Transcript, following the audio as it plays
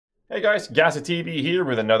Hey guys, GHAZZY TV here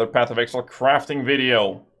with another Path of Exile crafting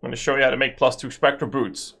video. I'm going to show you how to make +2 Spectre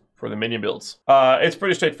Boots for the minion builds. It's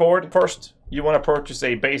pretty straightforward. First, you want to purchase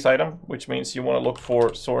a base item, which means you want to look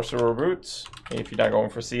for Sorcerer Boots. If you're not going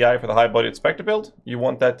for CI for the high-budget Spectre build, you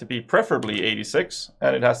want that to be preferably 86,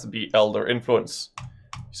 and it has to be Elder Influence.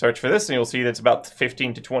 Search for this and you'll see that it's about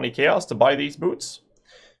 15 to 20 chaos to buy these boots.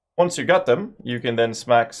 Once you got them, you can then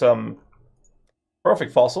smack some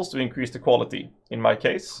perfect fossils to increase the quality. In my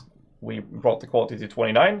case, we brought the quality to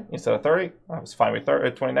 29 instead of 30. I was fine with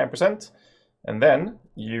 29%. And then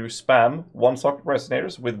you spam 1 socket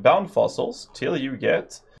resonators with bound fossils till you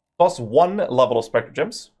get +1 level of Spectre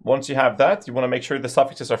gems. Once you have that, you want to make sure the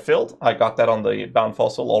suffixes are filled. I got that on the bound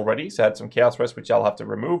fossil already, so I had some chaos rest which I'll have to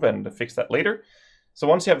remove and fix that later. So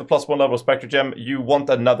once you have the +1 level of Spectre gem, you want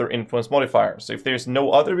another influence modifier. So if there's no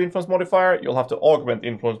other influence modifier, you'll have to augment the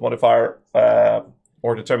influence modifier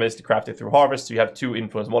or deterministic craft it through harvest. So you have 2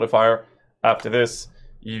 influence modifier. After this,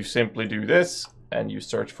 you simply do this and you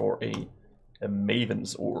search for a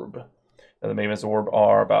Maven's Orb. And the Maven's Orb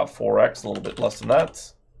are about 4x, a little bit less than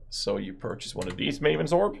that. So you purchase one of these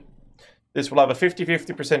Maven's Orb. This will have a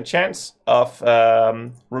 50-50% chance of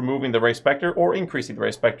removing the Ray Spectre or increasing the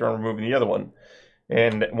Ray Spectre and removing the other one.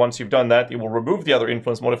 And once you've done that, it will remove the other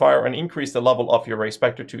influence modifier and increase the level of your Ray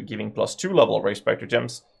Spectre to giving +2 level of Ray Spectre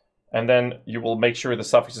gems. And then you will make sure the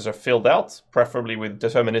suffixes are filled out, preferably with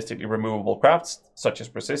deterministically removable crafts, such as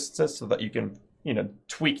persistences, so that you can,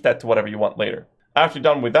 tweak that to whatever you want later. After you're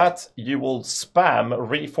done with that, you will spam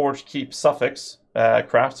Reforged Keep suffix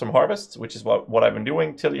crafts from harvests, which is what I've been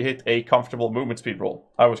doing, till you hit a comfortable movement speed roll.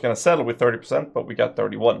 I was going to settle with 30%, but we got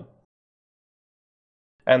 31.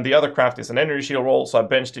 And the other craft is an energy shield roll, so I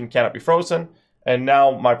benched in Cannot Be Frozen. And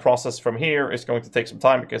now my process from here is going to take some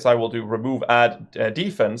time because I will do remove add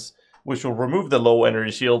defense, which will remove the low energy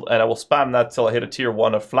shield, and I will spam that till I hit a tier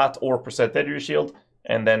 1 of flat or percent energy shield,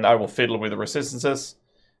 and then I will fiddle with the resistances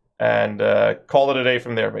and call it a day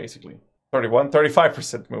from there, basically.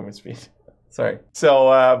 35% movement speed. Sorry.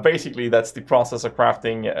 So basically that's the process of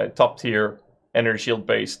crafting top tier energy shield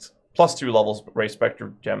based +2 levels Ray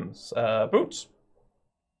Spectre gems boots.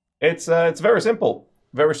 It's very simple.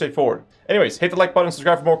 Very straightforward. Anyways, hit the like button,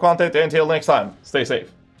 subscribe for more content, and until next time, stay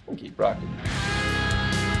safe and keep rocking.